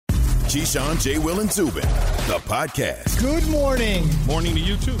Keyshawn, J. Will, and Zubin, the podcast. Good morning. Morning to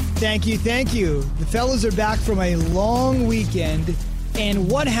you, too. Thank you. The fellas are back from a long weekend.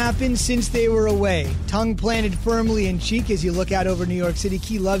 And what happened since they were away? Tongue planted firmly in cheek as you look out over New York City.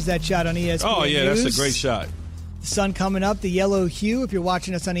 Key loves that shot on ESPN Oh, yeah, News. that's a great shot. The sun coming up, the yellow hue. If you're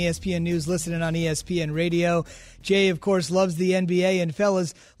watching us on ESPN News, listening on ESPN Radio. Jay, of course, loves the NBA. And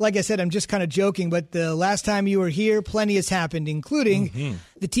fellas, like I said, I'm just kind of joking, but the last time you were here, plenty has happened, including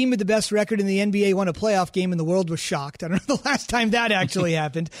the team with the best record in the NBA won a playoff game and the world was shocked. I don't know the last time that actually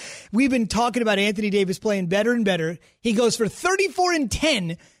happened. We've been talking about Anthony Davis playing better and better. He goes for 34 and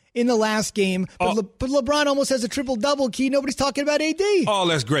 10 in the last game, but LeBron almost has a triple-double. Key. Nobody's talking about AD. Oh,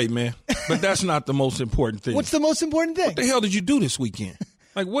 that's great, man. But that's not the most important thing. What's the most important thing? What the hell did you do this weekend?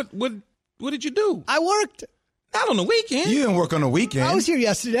 Like, what did you do? I worked. Not on the weekend. You didn't work on the weekend. I was here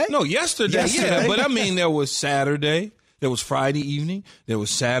yesterday. No, yesterday. Yeah. But, I mean, there was Saturday. There was Friday evening. There was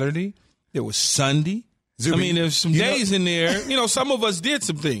Saturday. There was Sunday. Zubin, I mean, there's some days in there. You know, some of us did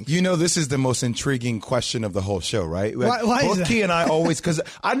some things. You know, this is the most intriguing question of the whole show, right? Why Both is that? Key and I always, because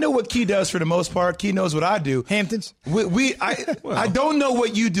I know what Key does for the most part. Key knows what I do. Hamptons. I don't know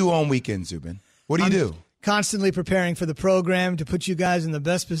what you do on weekends, Zubin. What do you do? Constantly preparing for the program to put you guys in the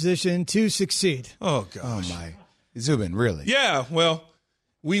best position to succeed. Oh, gosh. Oh, my. Zubin, really? Yeah, well,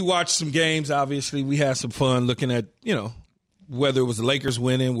 we watched some games, obviously. We had some fun looking at, you know, whether it was the Lakers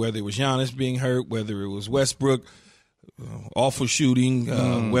winning, whether it was Giannis being hurt, whether it was Westbrook, awful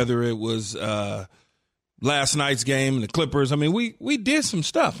shooting, whether it was last night's game, the Clippers. I mean, we did some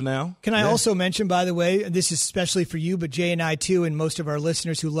stuff now. Can I also mention, by the way, this is especially for you, but Jay and I too, and most of our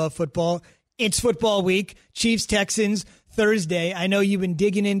listeners who love football, it's football week. Chiefs, Texans, Thursday. I know you've been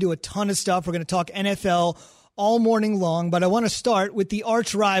digging into a ton of stuff. We're going to talk NFL all morning long, but I want to start with the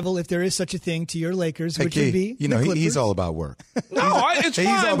arch rival, if there is such a thing, to your Lakers, which would be you know, he's all about work. No, it's fine.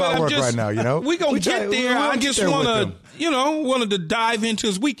 He's all about work right now, you know? We're going to get there. I just wanted to dive into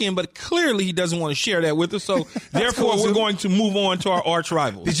his weekend, but clearly he doesn't want to share that with us, so therefore we're going to move on to our arch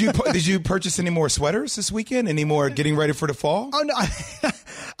rival. Did you purchase any more sweaters this weekend? Any more getting ready for the fall? Oh, no.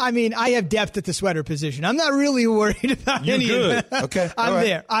 I mean, I have depth at the sweater position. I'm not really worried about You're any good. of that. Okay. I'm right.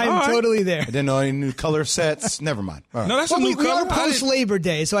 there. I'm totally there. I didn't know any new color sets. Never mind. All right. No, that's a new We color. are post-Labor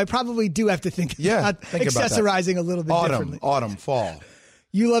Day, so I probably do have to think about accessorizing a little bit differently. Autumn, fall.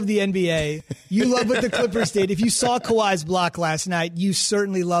 You love the NBA. You love what the Clippers did. If you saw Kawhi's block last night, you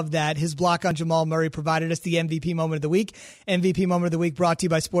certainly loved that. His block on Jamal Murray provided us the MVP moment of the week. MVP moment of the week brought to you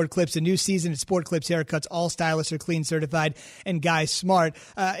by Sport Clips. A new season at Sport Clips haircuts. All stylists are clean certified and guys smart.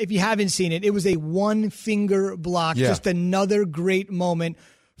 If you haven't seen it, it was a one-finger block. Yeah. Just another great moment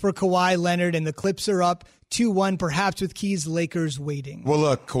for Kawhi Leonard, and the Clips are up 2-1, perhaps with Key's Lakers waiting. Well,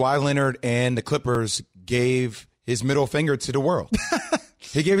 look, Kawhi Leonard and the Clippers gave his middle finger to the world.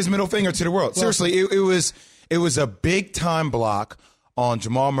 He gave his middle finger to the world. Seriously, it was a big time block on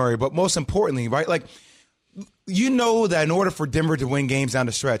Jamal Murray, but most importantly, right? Like, you know that in order for Denver to win games down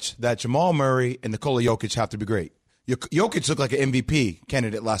the stretch, that Jamal Murray and Nikola Jokic have to be great. Jokic looked like an MVP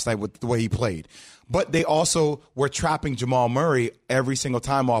candidate last night with the way he played. But they also were trapping Jamal Murray every single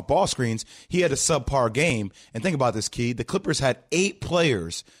time off ball screens. He had a subpar game. And think about this, Key. The Clippers had 8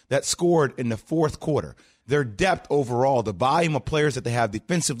 players that scored in the fourth quarter. Their depth overall, the volume of players that they have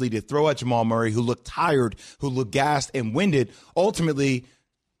defensively to throw at Jamal Murray, who looked tired, who looked gassed and winded, ultimately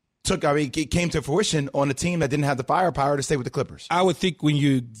it came to fruition on a team that didn't have the firepower to stay with the Clippers. I would think when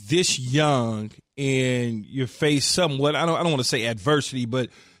you're this young and you face somewhat, I don't want to say adversity, but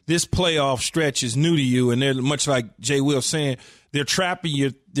this playoff stretch is new to you, and they're much like Jay Will saying, they're trapping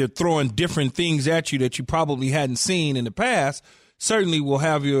you, they're throwing different things at you that you probably hadn't seen in the past. Certainly will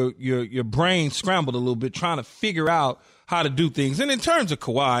have your brain scrambled a little bit trying to figure out how to do things. And in terms of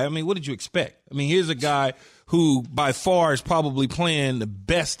Kawhi, I mean, what did you expect? I mean, here's a guy who by far is probably playing the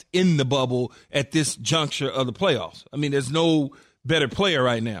best in the bubble at this juncture of the playoffs. I mean, there's no better player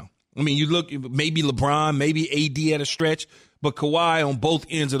right now. I mean, you look, maybe LeBron, maybe AD at a stretch, but Kawhi on both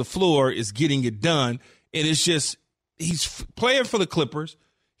ends of the floor is getting it done. And it's just, he's playing for the Clippers.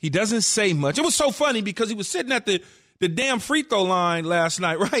 He doesn't say much. It was so funny because he was sitting at the damn free throw line last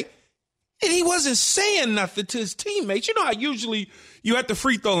night, right? And he wasn't saying nothing to his teammates. You know how usually you at the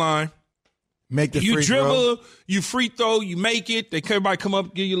free throw line, Make the you free dribble, throw. you free throw, you make it. Everybody come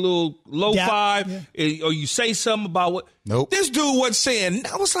up, give you a little low five, or you say something about what. Nope. This dude wasn't saying.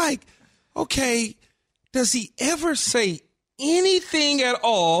 I was like, okay, does he ever say anything at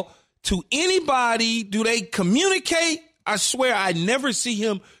all to anybody? Do they communicate? I swear I never see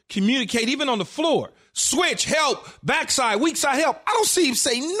him communicate, even on the floor. Switch, help, backside, weak side, help. I don't see him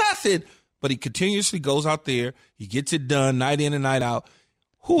say nothing, but he continuously goes out there. He gets it done night in and night out.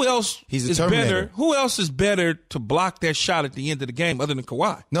 who else He's a is Terminator. better? Who else is better to block that shot at the end of the game other than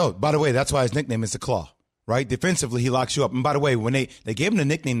Kawhi? No, by the way, that's why his nickname is the Claw, right? Defensively, he locks you up. And by the way, when they gave him the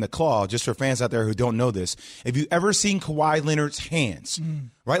nickname the Claw, just for fans out there who don't know this, if you ever seen Kawhi Leonard's hands,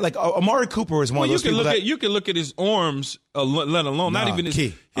 right? Like Amari Cooper is one of those people you can look at his arms, let alone not even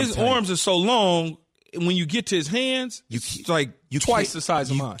his arms are so long. When you get to his hands, it's like twice the size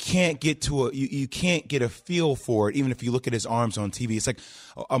of mine. You can't get a feel for it, even if you look at his arms on TV. It's like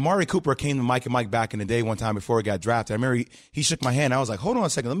Amari Cooper came to Mike and Mike back in the day one time before he got drafted. I remember he shook my hand. I was like, hold on a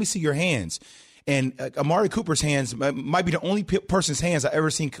second, let me see your hands. And Amari Cooper's hands might be the only person's hands I've ever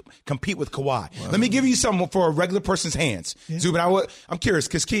seen compete with Kawhi. Wow. Let me give you something for a regular person's hands. Yeah. Zubin, I'm curious,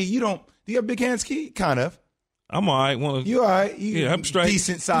 because Key, do you have big hands, Key? Kind of. I'm all right. Well, you all right? I'm straight.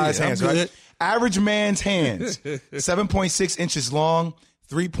 Decent size hands, right? Average man's hands, 7.6 inches long,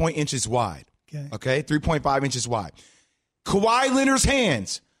 3 inches wide. Okay, 3.5 inches wide. Kawhi Leonard's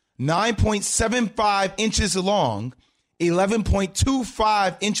hands, 9.75 inches long,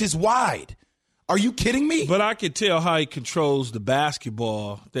 11.25 inches wide. Are you kidding me? But I could tell how he controls the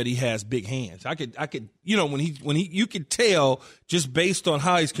basketball that he has big hands. I could, when you could tell just based on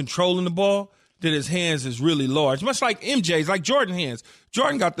how he's controlling the ball that his hands is really large, much like MJ's, like Jordan hands.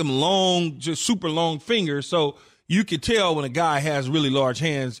 Jordan got them long, just super long fingers, so you could tell when a guy has really large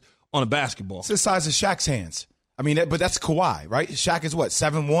hands on a basketball. It's the size of Shaq's hands. I mean, but that's Kawhi, right? Shaq is what,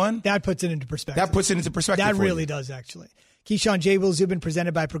 7'1"? That puts it into perspective. That really does, actually. Keyshawn J. Will Zubin,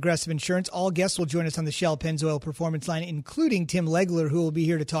 presented by Progressive Insurance. All guests will join us on the Shell Pennzoil Performance Line, including Tim Legler, who will be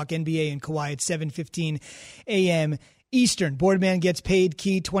here to talk NBA and Kawhi at 7:15 a.m. Eastern. Boardman gets paid.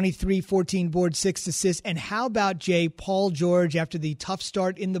 Key 23, 14 boards, 6 assists. And how about Jay, Paul George, after the tough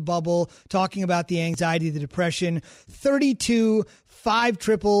start in the bubble, talking about the anxiety, the depression, 32, 5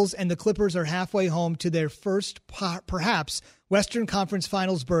 triples, and the Clippers are halfway home to their first, perhaps, Western Conference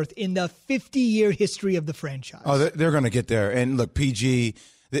Finals berth in the 50-year history of the franchise. Oh, they're going to get there. And look, PG,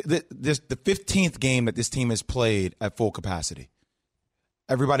 the 15th game that this team has played at full capacity.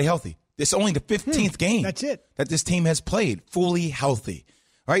 Everybody healthy. It's only the 15th game. That's it. That this team has played fully healthy.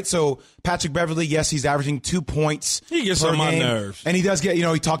 All right, so Patrick Beverley, yes, he's averaging 2 points. He gets per on my game. nerves. And he does get,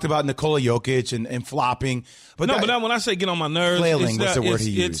 he talked about Nikola Jokic and flopping. But when I say get on my nerves, flailing was the word he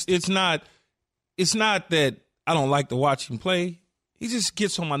used. It's not that I don't like to watch him play. He just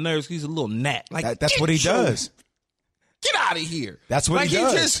gets on my nerves. He's a little gnat. Like that's what he does. Get out of here. That's what he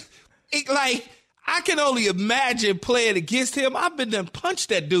does. I can only imagine playing against him. I've been done punched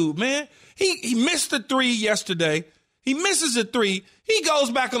that dude, man. He missed the 3 yesterday. He misses a 3. He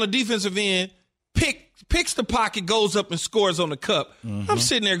goes back on the defensive end, picks the pocket, goes up and scores on the cup. Mm-hmm. I'm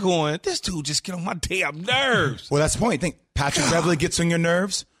sitting there going, this dude just get on my damn nerves. Well, that's the point. Think Patrick Beverley gets on your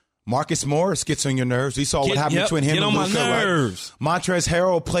nerves. Marcus Morris gets on your nerves. We saw what happened between him and Luka. Nerves. Right? Montrezl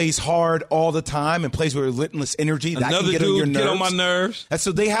Harrell plays hard all the time and plays with relentless energy. That Another can get dude on your nerves. Get on my nerves. And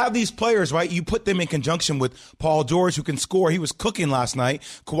so they have these players, right? You put them in conjunction with Paul George, who can score. He was cooking last night.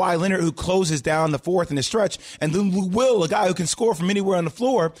 Kawhi Leonard, who closes down the fourth in the stretch. And then Lou Will, a guy who can score from anywhere on the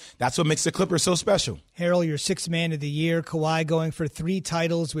floor. That's what makes the Clippers so special. Harrell, your 6th man of the year. Kawhi going for 3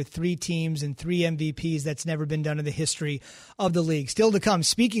 titles with 3 teams and 3 MVPs. That's never been done in the history of the league. Still to come,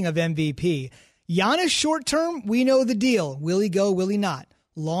 speaking of MVP, Giannis short term, we know the deal. Will he go, will he not?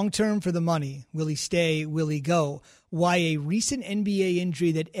 Long term for the money. Will he stay, will he go? Why a recent NBA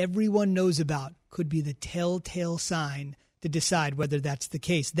injury that everyone knows about could be the telltale sign to decide whether that's the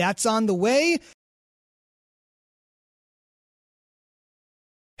case. That's on the way.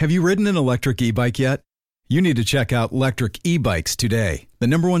 Have you ridden an electric e-bike yet? You need to check out Electric E-Bikes today, the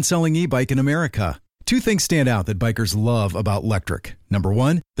 #1 selling e-bike in America. 2 things stand out that bikers love about Electric. Number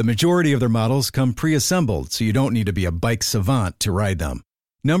 1, the majority of their models come pre-assembled, so you don't need to be a bike savant to ride them.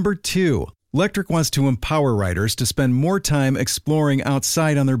 Number 2, Electric wants to empower riders to spend more time exploring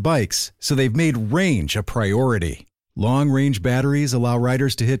outside on their bikes, so they've made range a priority. Long-range batteries allow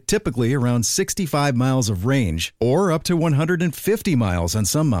riders to hit typically around 65 miles of range, or up to 150 miles on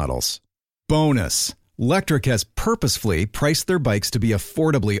some models. Bonus! Electric has purposefully priced their bikes to be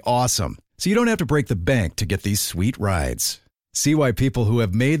affordably awesome, so you don't have to break the bank to get these sweet rides. See why people who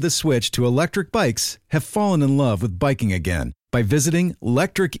have made the switch to electric bikes have fallen in love with biking again by visiting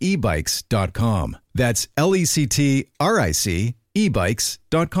electricebikes.com. That's LECTRIC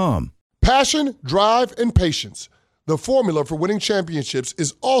ebikes.com. Passion, drive, and patience. The formula for winning championships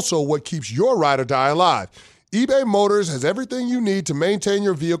is also what keeps your ride or die alive. eBay Motors has everything you need to maintain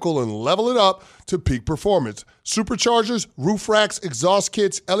your vehicle and level it up to peak performance. Superchargers, roof racks, exhaust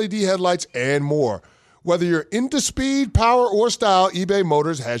kits, LED headlights, and more. Whether you're into speed, power, or style, eBay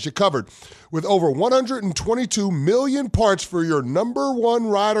Motors has you covered. With over 122 million parts for your number one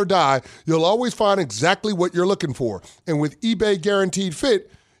ride or die, you'll always find exactly what you're looking for. And with eBay Guaranteed Fit,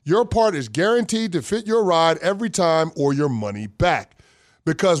 your part is guaranteed to fit your ride every time or your money back.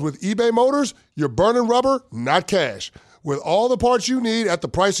 Because with eBay Motors, you're burning rubber, not cash. With all the parts you need at the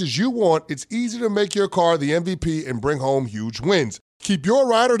prices you want, it's easy to make your car the MVP and bring home huge wins. Keep your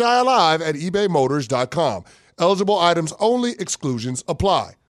ride or die alive at ebaymotors.com. Eligible items only. Exclusions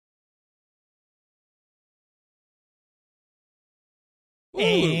apply.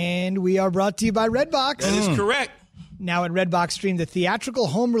 And we are brought to you by Redbox. That is correct. Now at Redbox, stream the theatrical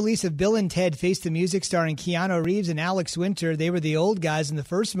home release of Bill and Ted Face the Music starring Keanu Reeves and Alex Winter. They were the old guys in the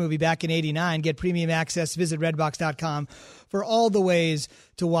first movie back in '89. Get premium access. Visit redbox.com for all the ways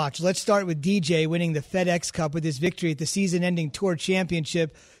to watch. Let's start with DJ winning the FedEx Cup with his victory at the season-ending Tour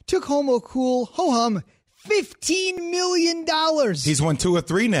Championship. Took home a cool, ho-hum, $15 million. He's won 2 or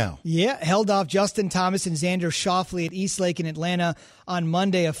 3 now. Yeah, held off Justin Thomas and Xander Schauffele at Eastlake in Atlanta on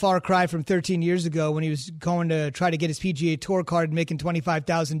Monday, a far cry from 13 years ago when he was going to try to get his PGA Tour card, making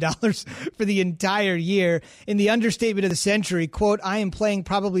 $25,000 for the entire year. In the understatement of the century, quote, "I am playing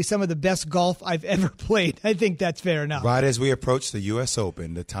probably some of the best golf I've ever played." I think that's fair enough. Right as we approach the U.S.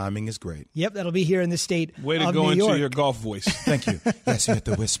 Open, the timing is great. Yep, that'll be here in the state Way to of go New into York. your golf voice. Thank you. Yes, you have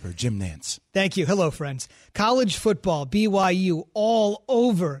to whisper. Jim Nance. Thank you. Hello, friends. College football, BYU all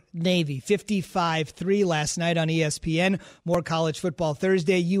over Navy, 55-3 last night on ESPN. More college football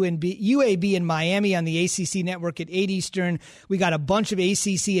Thursday, UAB in Miami on the ACC network at 8 Eastern. We got a bunch of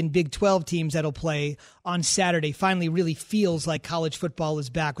ACC and Big 12 teams that'll play on Saturday. Finally really feels like college football is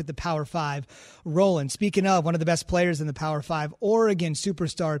back with the Power 5 rolling. Speaking of, one of the best players in the Power 5, Oregon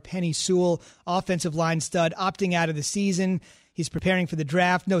superstar Penny Sewell, offensive line stud, opting out of the season. He's preparing for the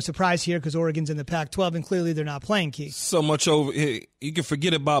draft. No surprise here because Oregon's in the Pac-12, and clearly they're not playing, Key. So much over. You can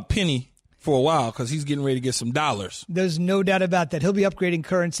forget about Penny for a while because he's getting ready to get some dollars. There's no doubt about that. He'll be upgrading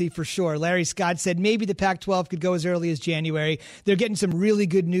currency for sure. Larry Scott said maybe the Pac-12 could go as early as January. They're getting some really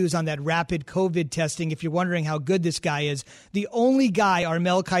good news on that rapid COVID testing. If you're wondering how good this guy is, the only guy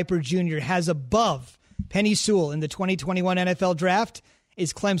Armel Kiper Jr. has above Penny Sewell in the 2021 NFL Draft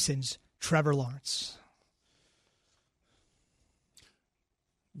is Clemson's Trevor Lawrence.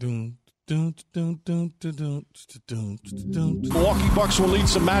 Milwaukee Bucks will need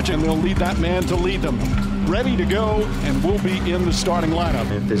some magic, and they'll need that man to lead them. Ready to go, and will be in the starting lineup.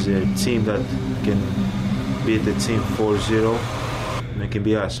 If there's a team that can beat the team 4-0, it can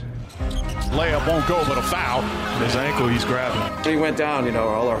be us. Layup won't go, but a foul. His ankle, he's grabbing. He went down,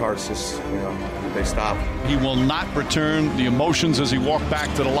 all our hearts just, they stopped. He will not return the emotions as he walked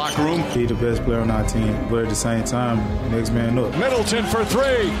back to the locker room. He's the best player on our team, but at the same time, next man up. Middleton for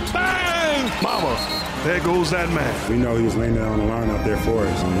 3. Bang! Mama, there goes that man. We know he was laying down on the line out there for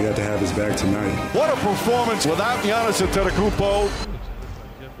us, and we have to have his back tonight. What a performance without Giannis Antetokounmpo.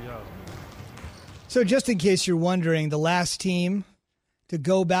 So just in case you're wondering, the last team to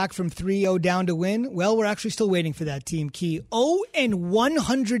go back from 3-0 down to win, well, we're actually still waiting for that team, Key.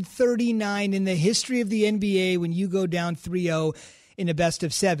 0-139 in the history of the NBA when you go down 3-0 in a best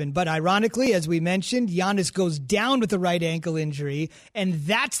of 7. But ironically, as we mentioned, Giannis goes down with a right ankle injury, and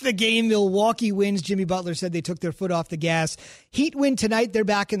that's the game Milwaukee wins. Jimmy Butler said they took their foot off the gas. Heat win tonight. They're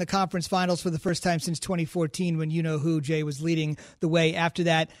back in the conference finals for the first time since 2014 when you-know-who, Jay, was leading the way. After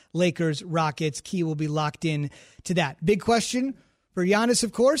that, Lakers, Rockets. Key will be locked in to that. Big question for Giannis,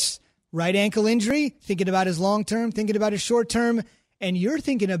 of course, right ankle injury, thinking about his long-term, thinking about his short-term, and you're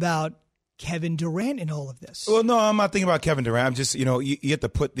thinking about Kevin Durant in all of this. Well, no, I'm not thinking about Kevin Durant. I'm just, you have to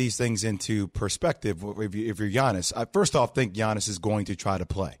put these things into perspective if you're Giannis. I first off think Giannis is going to try to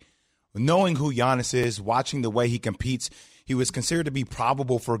play. Knowing who Giannis is, watching the way he competes, he was considered to be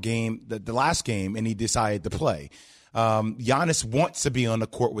probable for a game, the last game, and he decided to play. Giannis wants to be on the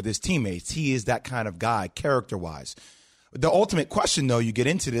court with his teammates. He is that kind of guy, character-wise. The ultimate question, though, you get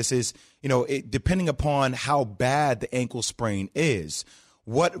into this is, depending upon how bad the ankle sprain is,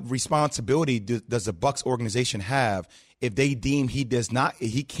 what responsibility does the Bucks organization have if they deem he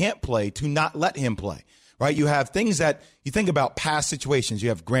can't play to not let him play, right? You have things that you think about past situations. You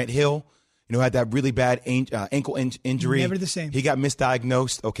have Grant Hill, had that really bad ankle injury. Never the same. He got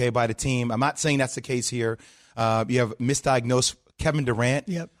misdiagnosed, by the team. I'm not saying that's the case here. You have misdiagnosed Kevin Durant.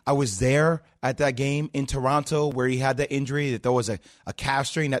 Yep. I was there at that game in Toronto where he had that injury, that there was a calf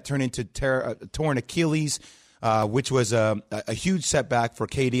strain that turned into torn Achilles, which was a huge setback for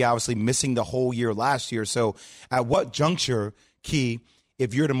KD, obviously missing the whole year last year. So at what juncture, Key,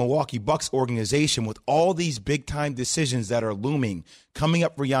 if you're the Milwaukee Bucks organization with all these big-time decisions that are looming, coming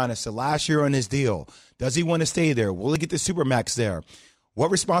up for Giannis the last year on his deal. Does he want to stay there? Will he get the Supermax there? What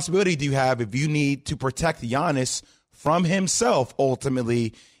responsibility do you have if you need to protect Giannis from himself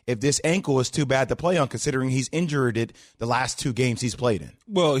ultimately if this ankle is too bad to play on, considering he's injured it the last 2 games he's played in?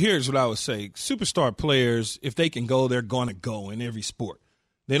 Well, here's what I would say. Superstar players, if they can go, they're going to go in every sport.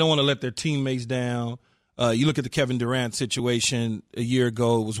 They don't want to let their teammates down. You look at the Kevin Durant situation a year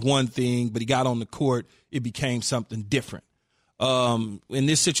ago, it was one thing, but he got on the court, it became something different. In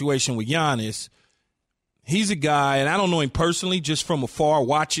this situation with Giannis, he's a guy, and I don't know him personally, just from afar,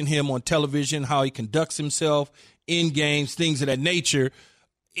 watching him on television, how he conducts himself in games, things of that nature.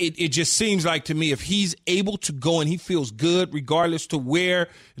 It just seems like to me if he's able to go and he feels good regardless to where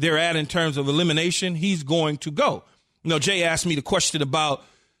they're at in terms of elimination, he's going to go. You know, Jay asked me the question about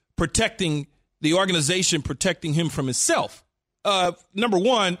protecting the organization, protecting him from himself. Number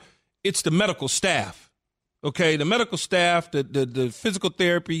one, it's the medical staff. Okay, the medical staff, the physical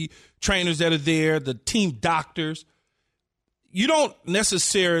therapy trainers that are there, the team doctors. You don't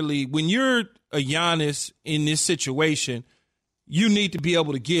necessarily, when you're a Giannis in this situation, you need to be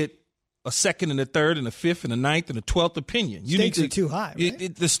able to get a second and a third and a fifth and a ninth and a 12th opinion. Stakes are too high,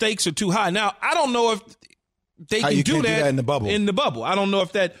 right? The stakes are too high. Now, I don't know if they can do that in the bubble. In the bubble. I don't know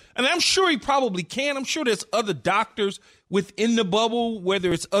if that, and I'm sure he probably can. I'm sure there's other doctors within the bubble,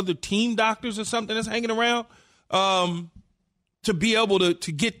 whether it's other team doctors or something that's hanging around, to be able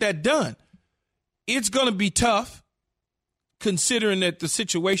to get that done. It's going to be tough, considering that the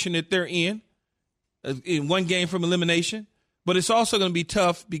situation that they're in one game from elimination. But it's also going to be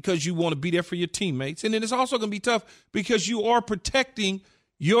tough because you want to be there for your teammates. And then it's also going to be tough because you are protecting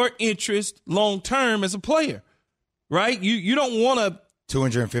your interest long-term as a player, right? You don't want to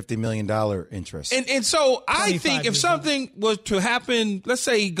 $250 million interest. And so I think if something was to happen, let's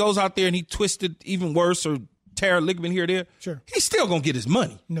say he goes out there and he twisted even worse or tear a ligament here or there, sure, he's still going to get his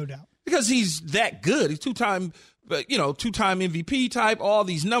money. No doubt. Because he's that good. He's two-time MVP type, all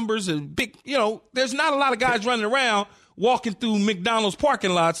these numbers and big, there's not a lot of guys running around walking through McDonald's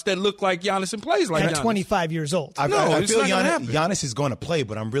parking lots that look like Giannis and plays like Giannis. Giannis. 25 years old. I feel Giannis is going to play,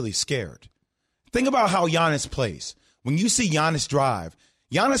 but I'm really scared. Think about how Giannis plays. When you see Giannis drive,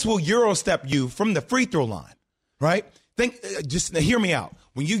 Giannis will Eurostep you from the free throw line, right? Just hear me out.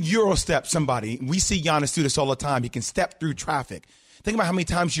 When you Eurostep somebody, we see Giannis do this all the time. He can step through traffic. Think about how many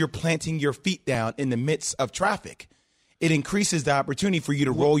times you're planting your feet down in the midst of traffic. It increases the opportunity for you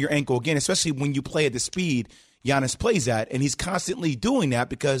to roll your ankle again, especially when you play at the speed Giannis plays at, and he's constantly doing that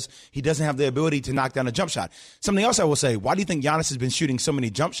because he doesn't have the ability to knock down a jump shot. Something else I will say, why do you think Giannis has been shooting so many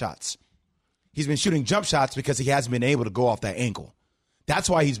jump shots? He's been shooting jump shots because he hasn't been able to go off that ankle.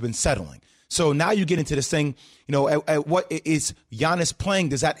 That's why he's been settling. So now you get into this thing, at what is Giannis playing?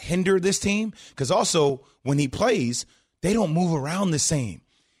 Does that hinder this team? Because also when he plays, they don't move around the same.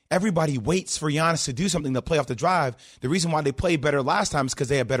 Everybody waits for Giannis to do something to play off the drive. The reason why they played better last time is because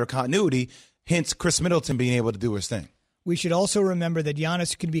they had better continuity, hence Chris Middleton being able to do his thing. We should also remember that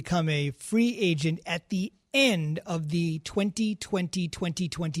Giannis could become a free agent at the end of the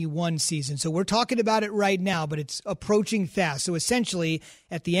 2020-2021 season. So we're talking about it right now, but it's approaching fast. So essentially,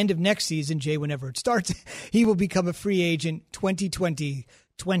 at the end of next season, Jay, whenever it starts, he will become a free agent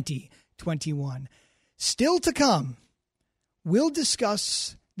 2020-2021. Still to come, we'll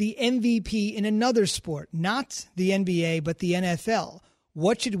discuss the MVP in another sport, not the NBA, but the NFL.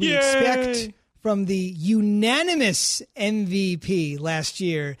 What should we expect from the unanimous MVP last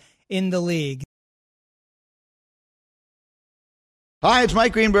year in the league? Hi, it's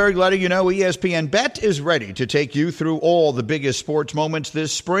Mike Greenberg letting you know ESPN Bet is ready to take you through all the biggest sports moments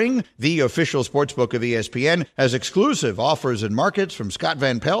this spring. The official sportsbook of ESPN has exclusive offers and markets from Scott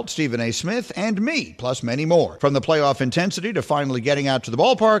Van Pelt, Stephen A. Smith, and me, plus many more. From the playoff intensity to finally getting out to the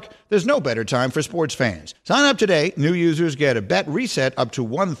ballpark, there's no better time for sports fans. Sign up today. New users get a bet reset up to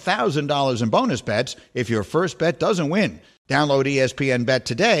 $1,000 in bonus bets if your first bet doesn't win. Download ESPN Bet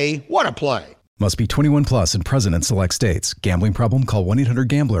today. What a play. Must be 21 plus and present in select states. Gambling problem? Call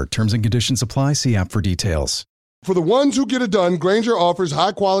 1-800-GAMBLER. Terms and conditions apply. See app for details. For the ones who get it done, Grainger offers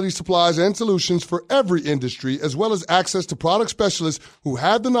high-quality supplies and solutions for every industry, as well as access to product specialists who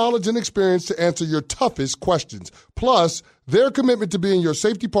have the knowledge and experience to answer your toughest questions. Plus, their commitment to being your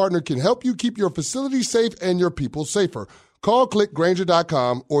safety partner can help you keep your facility safe and your people safer. Call, click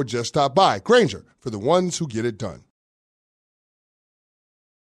Grainger.com, or just stop by. Grainger, for the ones who get it done.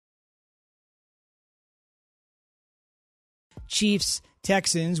 Chiefs,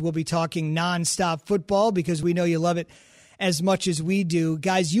 Texans. We'll be talking nonstop football because we know you love it as much as we do.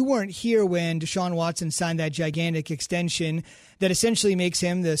 Guys, you weren't here when Deshaun Watson signed that gigantic extension that essentially makes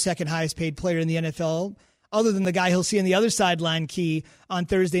him the second highest paid player in the NFL, other than the guy he'll see on the other sideline, Key, on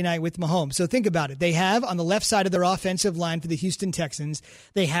Thursday night with Mahomes. So think about it. They have, on the left side of their offensive line for the Houston Texans,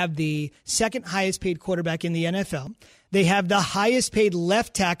 they have the second highest paid quarterback in the NFL. They have the highest paid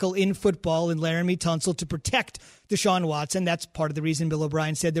left tackle in football in Laramie Tunsil to protect Deshaun Watson. That's part of the reason Bill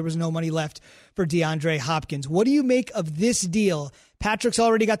O'Brien said there was no money left for DeAndre Hopkins. What do you make of this deal? Patrick's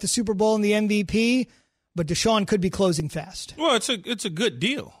already got the Super Bowl and the MVP, but Deshaun could be closing fast. Well, it's a good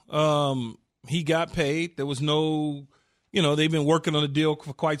deal. He got paid. There was no, they've been working on the deal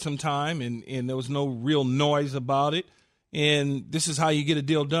for quite some time, and there was no real noise about it. And this is how you get a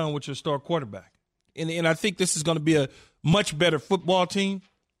deal done with your star quarterback. And I think this is going to be a much better football team,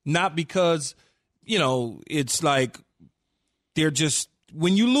 not because, it's like they're just –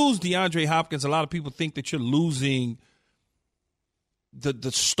 when you lose DeAndre Hopkins, a lot of people think that you're losing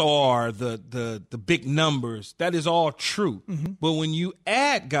the star, the big numbers. That is all true. Mm-hmm. But when you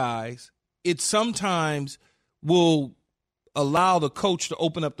add guys – it sometimes will allow the coach to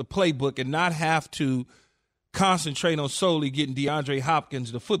open up the playbook and not have to concentrate on solely getting DeAndre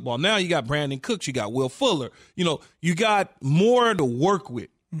Hopkins the football. Now you got Brandon Cooks, you got Will Fuller. You got more to work with.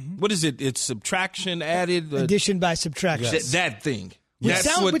 Mm-hmm. What is it? It's subtraction added. Addition by subtraction. Yes. That thing. Which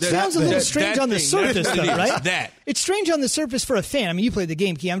sounds a little strange on the surface, though, right? It's strange on the surface for a fan. I mean, you played the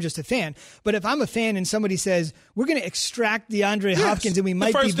game, Key. I'm just a fan. But if I'm a fan and somebody says, we're going to extract DeAndre Hopkins and we might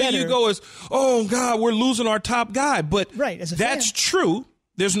be better. The first thing you go is, oh, God, we're losing our top guy. But as a that's fan. True.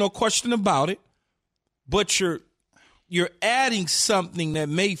 There's no question about it. But you're adding something that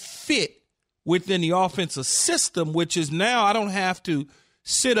may fit within the offensive system, which is now I don't have to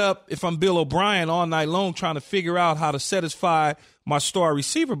sit up, if I'm Bill O'Brien, all night long trying to figure out how to satisfy my star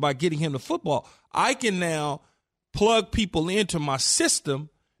receiver by getting him the football. I can now plug people into my system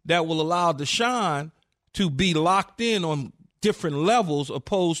that will allow Deshaun to be locked in on different levels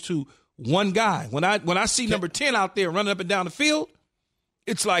opposed to one guy. When I see number 10 out there running up and down the field,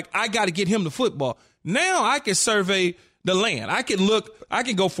 it's like I got to get him the football. Now I can survey the land. I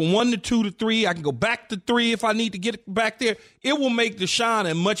can go from 1 to 2 to 3. I can go back to 3 if I need to get back there. It will make Deshaun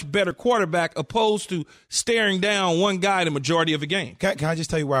a much better quarterback opposed to staring down one guy the majority of the game. Can I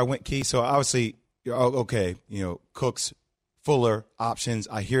just tell you where I went, Key? So obviously, okay, Cooks, Fuller, options,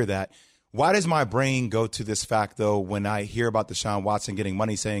 I hear that. Why does my brain go to this fact, though, when I hear about Deshaun Watson getting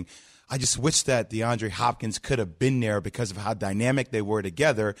money, saying, I just wish that DeAndre Hopkins could have been there because of how dynamic they were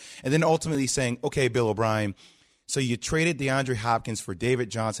together, and then ultimately saying, okay, Bill O'Brien, so you traded DeAndre Hopkins for David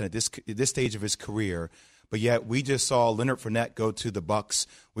Johnson at this stage of his career, but yet we just saw Leonard Fournette go to the Bucs.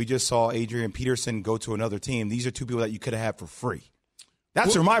 We just saw Adrian Peterson go to another team. These are two people that you could have had for free.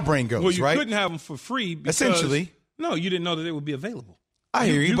 That's where my brain goes, right? Well, you right? couldn't have them for free because essentially. No, you didn't know that they would be available. I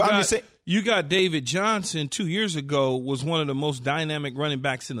hear you, but I'm just saying. You got David Johnson 2 years ago, was one of the most dynamic running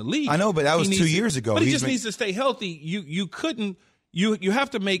backs in the league. I know, but that was 2 years ago. But he just needs to stay healthy. You couldn't. You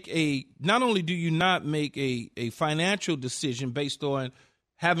have to make not only do you not make a financial decision based on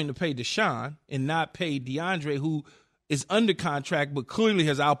having to pay Deshaun and not pay DeAndre, who is under contract but clearly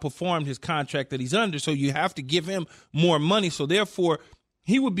has outperformed his contract that he's under, so you have to give him more money. So therefore,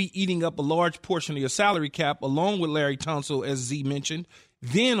 he would be eating up a large portion of your salary cap along with Larry Tunsil, as Z mentioned.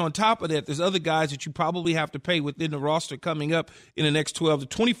 Then on top of that, there's other guys that you probably have to pay within the roster coming up in the next 12 to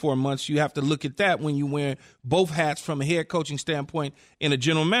 24 months. You have to look at that when you wear both hats from a head coaching standpoint and a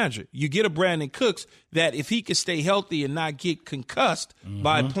general manager. You get a Brandon Cooks that if he can stay healthy and not get concussed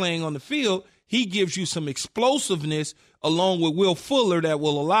by playing on the field, he gives you some explosiveness along with Will Fuller that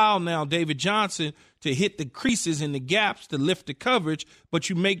will allow now David Johnson to hit the creases and the gaps to lift the coverage,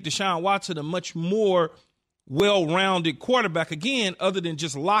 but you make Deshaun Watson a much more well-rounded quarterback again, other than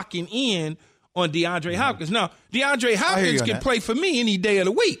just locking in on DeAndre Hopkins. Now, DeAndre Hopkins can play for me any day of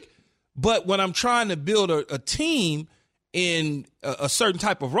the week, but when I'm trying to build a team in a certain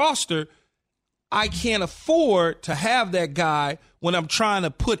type of roster, I can't afford to have that guy when I'm trying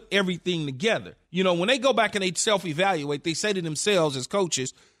to put everything together. When they go back and they self-evaluate, they say to themselves as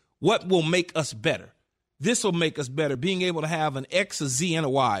coaches, what will make us better? This will make us better, being able to have an X, a Z, and a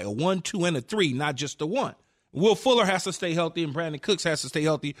Y, a 1, 2, and a 3, not just a 1. Will Fuller has to stay healthy and Brandon Cooks has to stay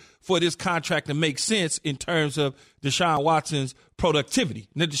healthy for this contract to make sense in terms of Deshaun Watson's productivity.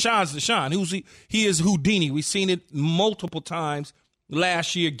 Now, Deshaun's Deshaun. He is Houdini. We've seen it multiple times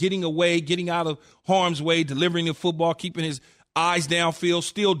last year, getting away, getting out of harm's way, delivering the football, keeping his eyes downfield,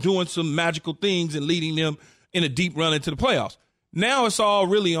 still doing some magical things and leading them in a deep run into the playoffs. Now it's all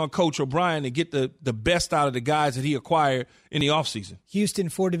really on Coach O'Brien to get the best out of the guys that he acquired in the offseason. Houston,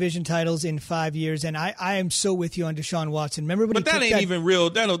 4 division titles in 5 years, and I am so with you on Deshaun Watson. Remember when but that ain't even real.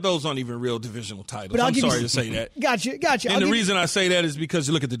 Those aren't even real divisional titles. I'm sorry to say that. Gotcha. And the reason I say that is because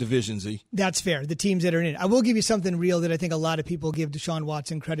you look at the division, Z. That's fair. The teams that are in it. I will give you something real that I think a lot of people give Deshaun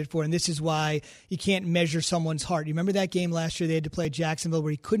Watson credit for, and this is why you can't measure someone's heart. You remember that game last year they had to play Jacksonville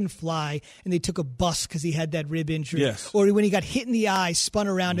where he couldn't fly, and they took a bus because he had that rib injury? Yes. Or when he got hit in the eye, spun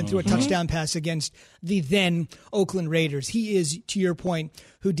around and threw a touchdown pass against the then Oakland Raiders. He is, to your point,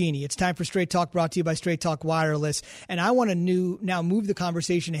 Houdini. It's time for Straight Talk, brought to you by Straight Talk Wireless. And I want to now move the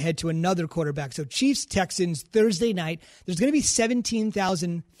conversation ahead to another quarterback. So Chiefs-Texans, Thursday night. There's going to be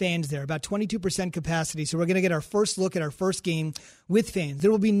 17,000 fans there, about 22% capacity. So we're going to get our first look at our first game with fans. There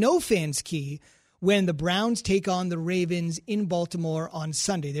will be no fans, Key, when the Browns take on the Ravens in Baltimore on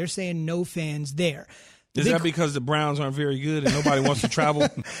Sunday. They're saying no fans there. Is that because the Browns aren't very good and nobody wants to travel?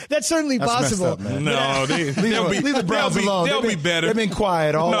 That's certainly possible. Messed up, man. No, leave the Browns alone. They'll be better. They've been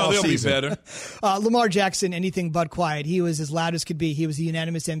quiet all season. Be better. Lamar Jackson, anything but quiet. He was as loud as could be. He was the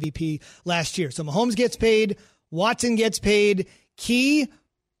unanimous MVP last year. So Mahomes gets paid. Watson gets paid. Key,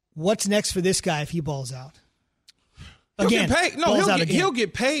 what's next for this guy if he balls out? Again, he'll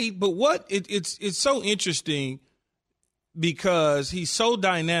get paid. But it's so interesting because he's so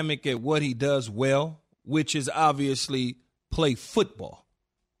dynamic at what he does well, which is obviously play football.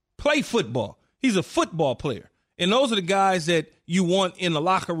 Play football. He's a football player. And those are the guys that you want in the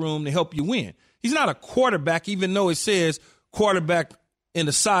locker room to help you win. He's not a quarterback, even though it says quarterback in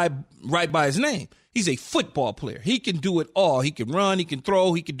the side right by his name. He's a football player. He can do it all. He can run, he can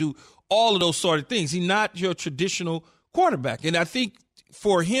throw, he can do all of those sort of things. He's not your traditional quarterback. And I think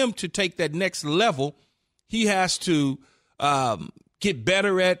for him to take that next level, he has to get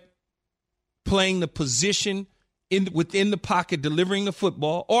better at playing the position within the pocket, delivering the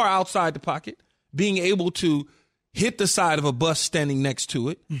football, or outside the pocket, being able to hit the side of a bus standing next to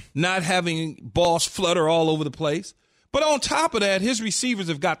it, not having balls flutter all over the place. But on top of that, his receivers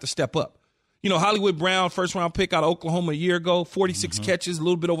have got to step up. You know, Hollywood Brown, first-round pick out of Oklahoma a year ago, 46 catches, a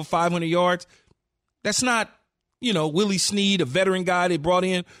little bit over 500 yards. That's not, Willie Snead, a veteran guy they brought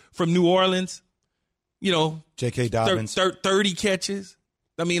in from New Orleans. J.K. Dobbins. 30 catches.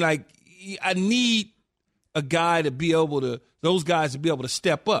 I mean, I need a guy to be able to, those guys to be able to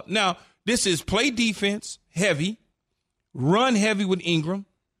step up. Now, this is play defense heavy, run heavy with Ingram,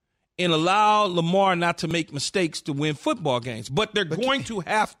 and allow Lamar not to make mistakes to win football games. But they're going to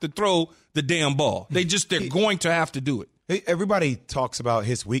have to throw the damn ball. They're going to have to do it. Everybody talks about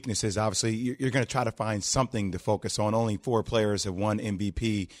his weaknesses. Obviously, you're going to try to find something to focus on. Only 4 players have won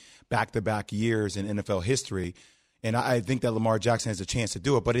MVP back-to-back years in NFL history. And I think that Lamar Jackson has a chance to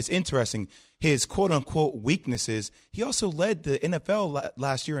do it. But it's interesting, his quote-unquote weaknesses, he also led the NFL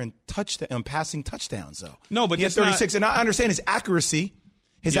last year in passing touchdowns, though. No, but he had 36. And I understand his accuracy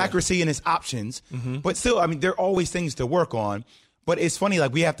and his options. Mm-hmm. But still, I mean, there are always things to work on. But it's funny,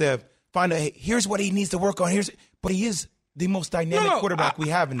 we have to find here's what he needs to work on. But he is the most dynamic quarterback we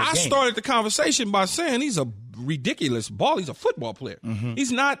have in the game. I started the conversation by saying he's a ridiculous ball. He's a football player. Mm-hmm.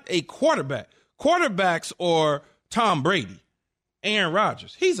 He's not a quarterback. Quarterbacks are Tom Brady, Aaron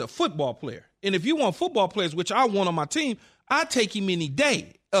Rodgers. He's a football player. And if you want football players, which I want on my team, I take him any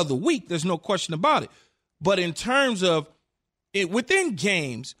day of the week. There's no question about it. But in terms of within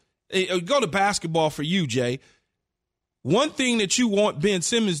games, go to basketball for you, Jay. One thing that you want Ben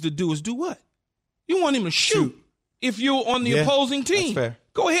Simmons to do is do what? You want him to shoot. If you're on the opposing team. That's fair.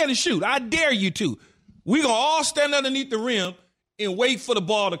 Go ahead and shoot. I dare you to. We're going to all stand underneath the rim and wait for the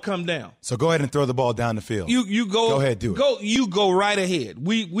ball to come down. So go ahead and throw the ball down the field. You go ahead, do it. You go right ahead.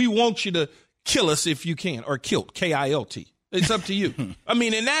 We want you to kill us if you can, or kilt, K-I-L-T. It's up to you. I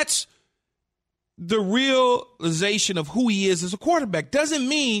mean, and that's the realization of who he is as a quarterback. Doesn't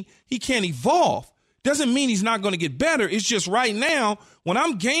mean he can't evolve. Doesn't mean he's not going to get better. It's just right now, when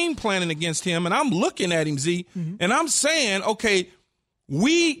I'm game planning against him and I'm looking at him, Z, and I'm saying, okay,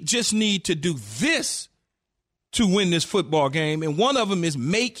 we just need to do this to win this football game. And one of them is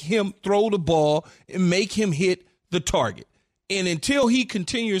make him throw the ball and make him hit the target. And until he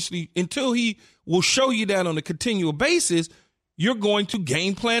will show you that on a continual basis, you're going to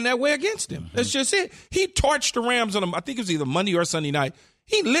game plan that way against him. Mm-hmm. That's just it. He torched the Rams on I think it was either Monday or Sunday night.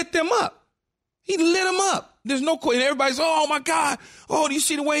 He lit them up. There's no question. Everybody's, oh, my God. Oh, do you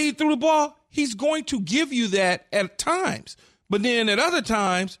see the way he threw the ball? He's going to give you that at times. But then at other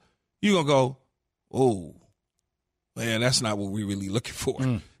times, you're going to go, oh, man, that's not what we're really looking for.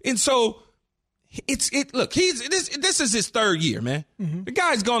 And so look, this is his third year, man. Mm-hmm. The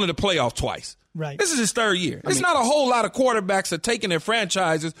guy's gone to the playoff twice. Right. This is his third year. It's not a whole lot of quarterbacks that are taking their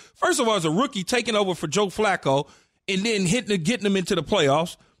franchises. First of all, as a rookie, taking over for Joe Flacco and then getting them into the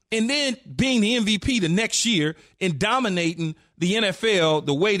playoffs and then being the MVP the next year and dominating the NFL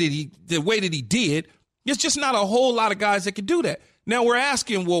the way that he did. It's just not a whole lot of guys that can do that. Now we're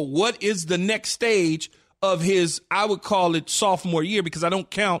asking, well, what is the next stage of his, I would call it sophomore year, because I don't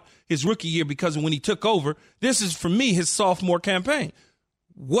count his rookie year because of when he took over. This is, for me, his sophomore campaign.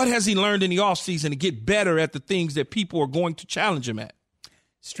 What has he learned in the offseason to get better at the things that people are going to challenge him at?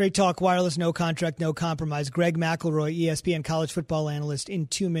 Straight Talk Wireless, no contract, no compromise. Greg McElroy, ESPN college football analyst, in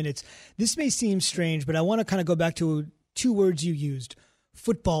 2 minutes. This may seem strange, but I want to kind of go back to 2 words you used.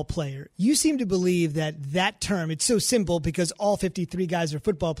 Football player. You seem to believe that term, it's so simple because all 53 guys are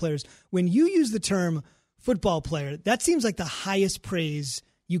football players. When you use the term football player, that seems like the highest praise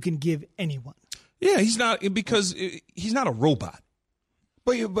you can give anyone. Yeah, he's not, because he's not a robot.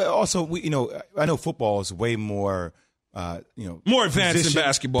 But also, I know football is way more, more advanced than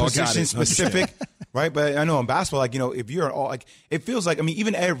basketball. Position specific, right? But I know in basketball, if you're all it feels like,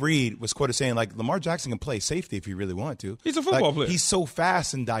 even Ed Reed was quoted saying Lamar Jackson can play safety if he really wanted to. He's a football player. He's so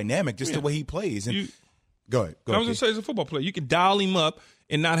fast and dynamic, just the way he plays. And go ahead. I was going to say, he's a football player. You can dial him up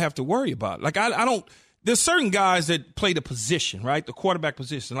and not have to worry about it. I don't. There's certain guys that play the position, right? The quarterback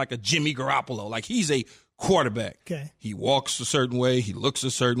position, like a Jimmy Garoppolo. He's a quarterback. Okay. He walks a certain way. He looks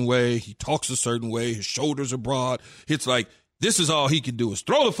a certain way. He talks a certain way. His shoulders are broad. It's like, this is all he can do is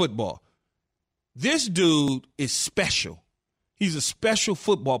throw the football. This dude is special. He's a special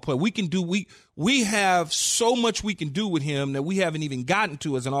football player. We have so much we can do with him that we haven't even gotten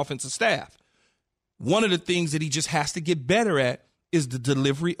to as an offensive staff. One of the things that he just has to get better at is the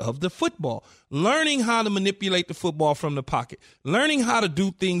delivery of the football, learning how to manipulate the football from the pocket, learning how to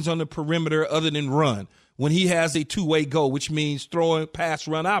do things on the perimeter other than run when he has a two-way go, which means throwing pass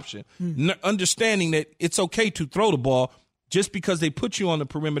run option, understanding that it's okay to throw the ball. Just because they put you on the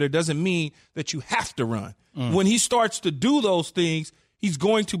perimeter doesn't mean that you have to run. When he starts to do those things, he's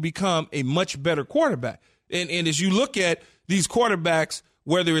going to become a much better quarterback. And as you look at these quarterbacks,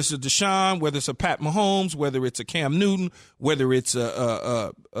 whether it's a Deshaun, whether it's a Pat Mahomes, whether it's a Cam Newton, whether it's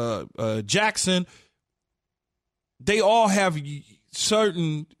a Jackson, they all have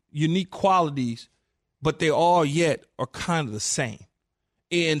certain unique qualities, but they all yet are kind of the same.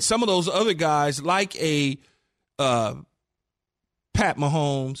 And some of those other guys, like a Pat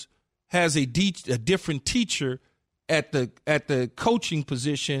Mahomes, has a different teacher at the coaching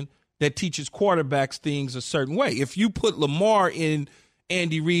position that teaches quarterbacks things a certain way. If you put Lamar in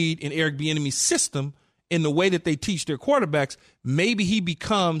Andy Reid and Eric Bieniemy's system in the way that they teach their quarterbacks, maybe he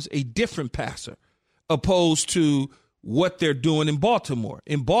becomes a different passer opposed to what they're doing in Baltimore.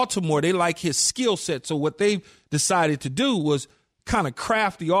 In Baltimore, they like his skill set. So what they've decided to do was kind of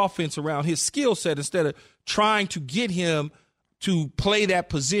craft the offense around his skill set instead of trying to get him to play that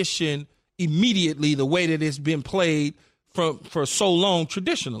position immediately the way that it's been played for so long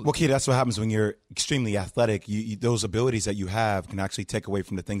traditionally. Well, Key, that's what happens when you're extremely athletic. Those abilities that you have can actually take away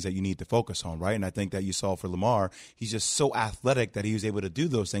from the things that you need to focus on, right? And I think that you saw for Lamar, he's just so athletic that he was able to do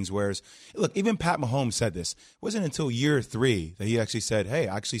those things. Whereas, look, even Pat Mahomes said this. It wasn't until year 3 that he actually said, hey,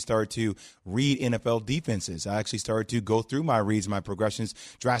 I actually started to read NFL defenses. I actually started to go through my reads, my progressions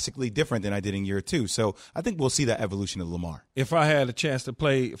drastically different than I did in year 2. So I think we'll see that evolution of Lamar. If I had a chance to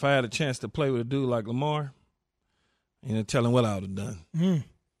play with a dude like Lamar, tell him what I would have done.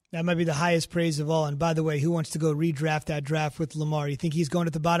 That might be the highest praise of all. And by the way, who wants to go redraft that draft with Lamar? You think he's going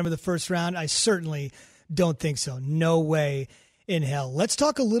at the bottom of the first round? I certainly don't think so. No way in hell. Let's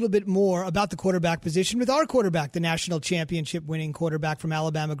talk a little bit more about the quarterback position with our quarterback, the national championship winning quarterback from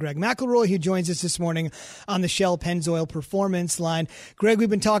Alabama, Greg McElroy, who joins us this morning on the Shell Pennzoil Performance Line. Greg, we've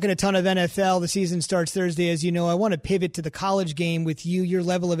been talking a ton of NFL. The season starts Thursday, as you know. I want to pivot to the college game with you, your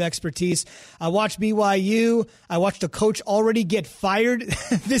level of expertise. I watched BYU. I watched a coach already get fired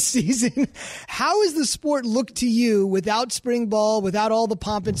this season. How has the sport looked to you without spring ball, without all the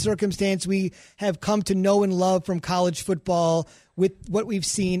pomp and circumstance we have come to know and love from college football, with what we've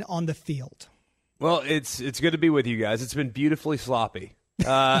seen on the field? Well, it's good to be with you guys. It's been beautifully sloppy.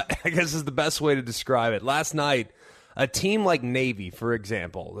 I guess is the best way to describe it. Last night, a team like Navy, for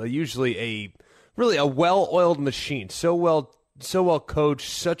example, usually a well-oiled machine, so well coached,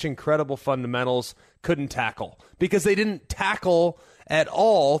 such incredible fundamentals, couldn't tackle because they didn't tackle at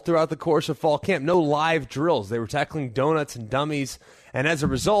all throughout the course of fall camp. No live drills. They were tackling donuts and dummies, and as a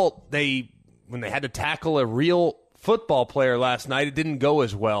result, when they had to tackle a real football player last night, it didn't go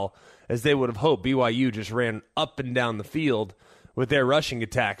as well as they would have hoped. BYU just ran up and down the field with their rushing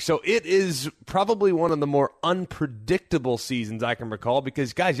attack. So it is probably one of the more unpredictable seasons I can recall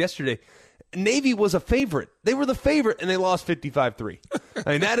because, guys, yesterday, Navy was a favorite. They were the favorite, and they lost 55-3.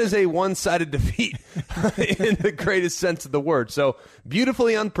 I mean, that is a one-sided defeat in the greatest sense of the word. So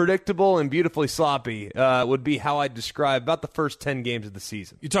beautifully unpredictable and beautifully sloppy would be how I'd describe about the first 10 games of the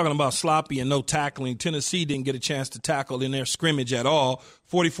season. You're talking about sloppy and no tackling. Tennessee didn't get a chance to tackle in their scrimmage at all.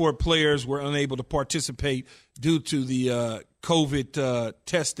 44 players were unable to participate due to the COVID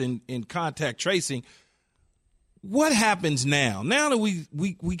testing and contact tracing. What happens now? Now that we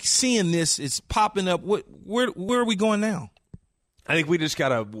seeing this, it's popping up. Where are we going now? I think we just got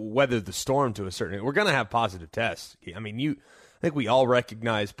to weather the storm to a certain extent. We're going to have positive tests. I mean, I think we all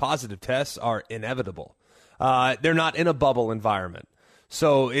recognize positive tests are inevitable. They're not in a bubble environment.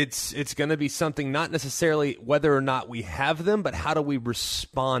 So it's going to be something not necessarily whether or not we have them, but how do we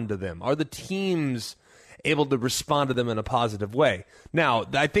respond to them? Are the teams able to respond to them in a positive way? Now,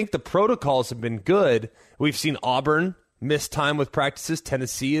 I think the protocols have been good. We've seen Auburn miss time with practices.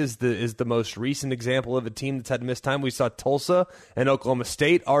 Tennessee is the most recent example of a team that's had to miss time. We saw Tulsa and Oklahoma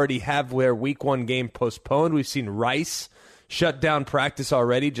State already have their week 1 game postponed. We've seen Rice shut down practice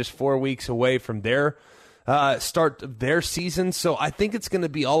already, just 4 weeks away from their start of their season. So I think it's going to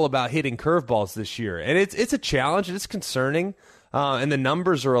be all about hitting curveballs this year. And it's a challenge. It's concerning. And the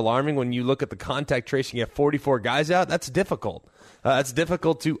numbers are alarming when you look at the contact tracing. You have 44 guys out. That's difficult. That's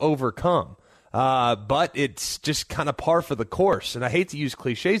difficult to overcome. But it's just kind of par for the course. And I hate to use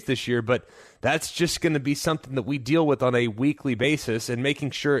cliches this year, but that's just going to be something that we deal with on a weekly basis and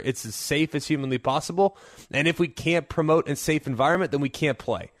making sure it's as safe as humanly possible. And if we can't promote a safe environment, then we can't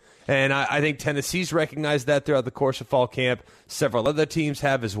play. And I think Tennessee's recognized that throughout the course of fall camp. Several other teams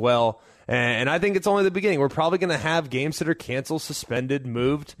have as well. And I think it's only the beginning. We're probably going to have games that are canceled, suspended,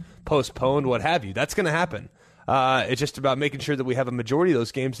 moved, postponed, what have you. That's going to happen. It's just about making sure that we have a majority of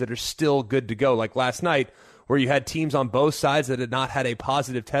those games that are still good to go. Like last night, where you had teams on both sides that had not had a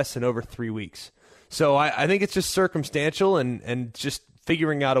positive test in over 3 weeks. So I think it's just circumstantial and just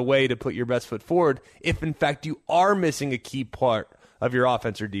figuring out a way to put your best foot forward if, in fact, you are missing a key part of your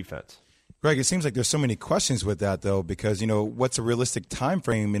offense or defense. Greg, it seems like there's so many questions with that, though, because, what's a realistic time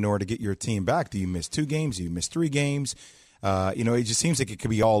frame in order to get your team back? Do you miss 2 games? Do you miss 3 games? It just seems like it could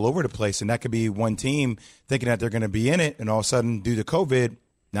be all over the place, and that could be one team thinking that they're going to be in it, and all of a sudden, due to COVID,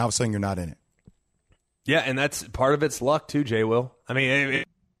 now all of a sudden you're not in it. Yeah, and that's part of it's luck, too, Jay Will. I mean,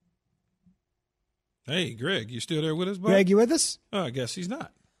 Hey, Greg, you still there with us, bud? Greg, you with us? Oh, I guess he's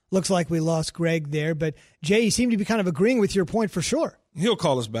not. Looks like we lost Greg there, but Jay, you seem to be kind of agreeing with your point for sure. He'll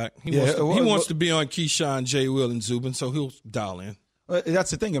call us back. He wants to be on Keyshawn, J. Will, and Zubin, so he'll dial in.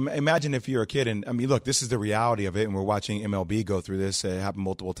 That's the thing. Imagine if you're a kid, and look, this is the reality of it, and we're watching MLB go through this. It happened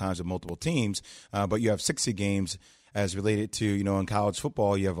multiple times with multiple teams, but you have 60 games as related to, in college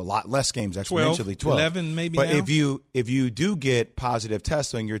football, you have a lot less games, exponentially 12. 11 maybe But now. if you do get positive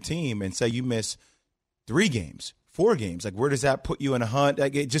tests on your team and say you miss 3 games, 4 games, like where does that put you in a hunt?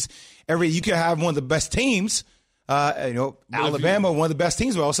 Like you could have one of the best teams, Alabama, one of the best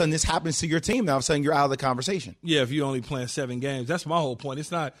teams, but all of a sudden this happens to your team. Now all of a sudden you're out of the conversation. Yeah, if you're only playing 7 games. That's my whole point.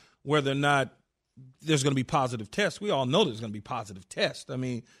 It's not whether or not there's going to be positive tests. We all know there's going to be positive tests. I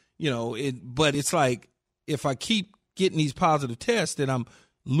mean, but it's like if I keep getting these positive tests, then I'm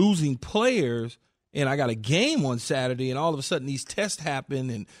losing players, and I got a game on Saturday, and all of a sudden these tests happen,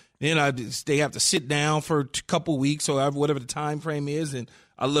 and then they have to sit down for a couple weeks or whatever the time frame is, and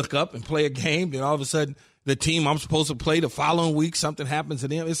I look up and play a game, then all of a sudden the team I'm supposed to play the following week, something happens to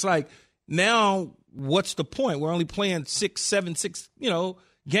them. It's like, now what's the point? We're only playing 6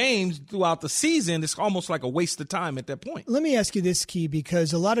 games throughout the season. It's almost like a waste of time at that point. Let me ask you this, Key,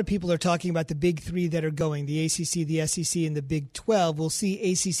 because a lot of people are talking about the big 3 that are going, the ACC, the SEC, and the Big 12. We'll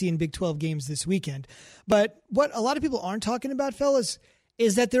see ACC and Big 12 games this weekend. But what a lot of people aren't talking about, fellas,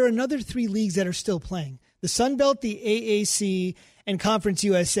 is that there are another 3 leagues that are still playing. The Sun Belt, the AAC, and Conference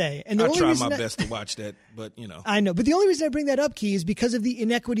USA. And I try my best to watch that, but I know. But the only reason I bring that up, Key, is because of the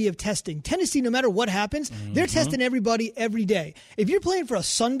inequity of testing. Tennessee, no matter what happens, they're testing everybody every day. If you're playing for a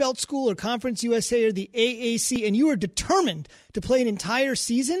Sun Belt school or Conference USA or the AAC and you are determined to play an entire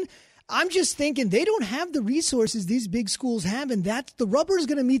season, I'm just thinking they don't have the resources these big schools have, and that's the rubber is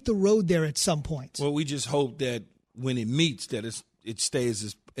going to meet the road there at some point. Well, we just hope that when it meets, that it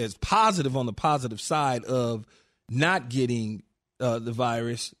stays as positive on the positive side of not getting the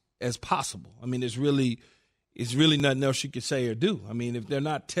virus as possible. I mean, it's really nothing else you could say or do. I mean, if they're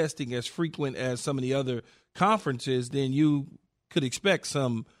not testing as frequent as some of the other conferences, then you could expect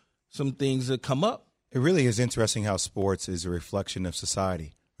some things to come up. It really is interesting how sports is a reflection of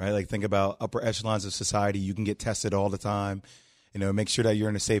society, right? Like think about upper echelons of society. You can get tested all the time. make sure that you're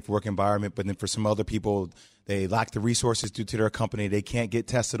in a safe work environment. But then for some other people, they lack the resources due to their company. They can't get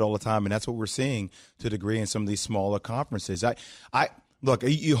tested all the time, and that's what we're seeing to a degree in some of these smaller conferences. Look,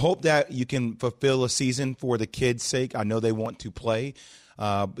 you hope that you can fulfill a season for the kids' sake. I know they want to play.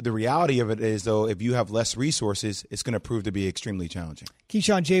 The reality of it is, though, if you have less resources, it's going to prove to be extremely challenging.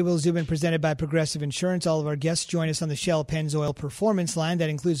 Keyshawn, J. Will, Zubin, presented by Progressive Insurance. All of our guests join us on the Shell Pennzoil Performance Line. That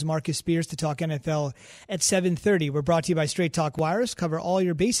includes Marcus Spears to talk NFL at 7:30. We're brought to you by Straight Talk Wireless. Cover all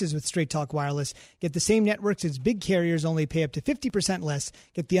your bases with Straight Talk Wireless. Get the same networks as big carriers, only pay up to 50% less.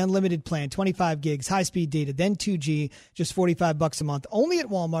 Get the unlimited plan, 25 gigs, high-speed data, then 2G, just $45 a month. Only at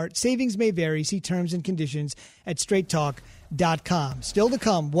Walmart. Savings may vary. See terms and conditions at straighttalk.com. Still to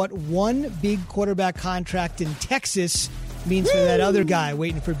come, what one big quarterback contract in Texas means for that other guy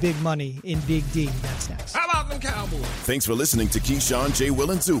waiting for big money in Big D. That's next. How about them Cowboys? Thanks for listening to Keyshawn, J.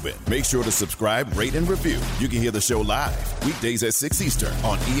 Will, and Zubin. Make sure to subscribe, rate, and review. You can hear the show live weekdays at 6 Eastern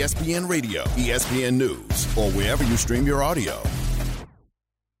on ESPN Radio, ESPN News, or wherever you stream your audio.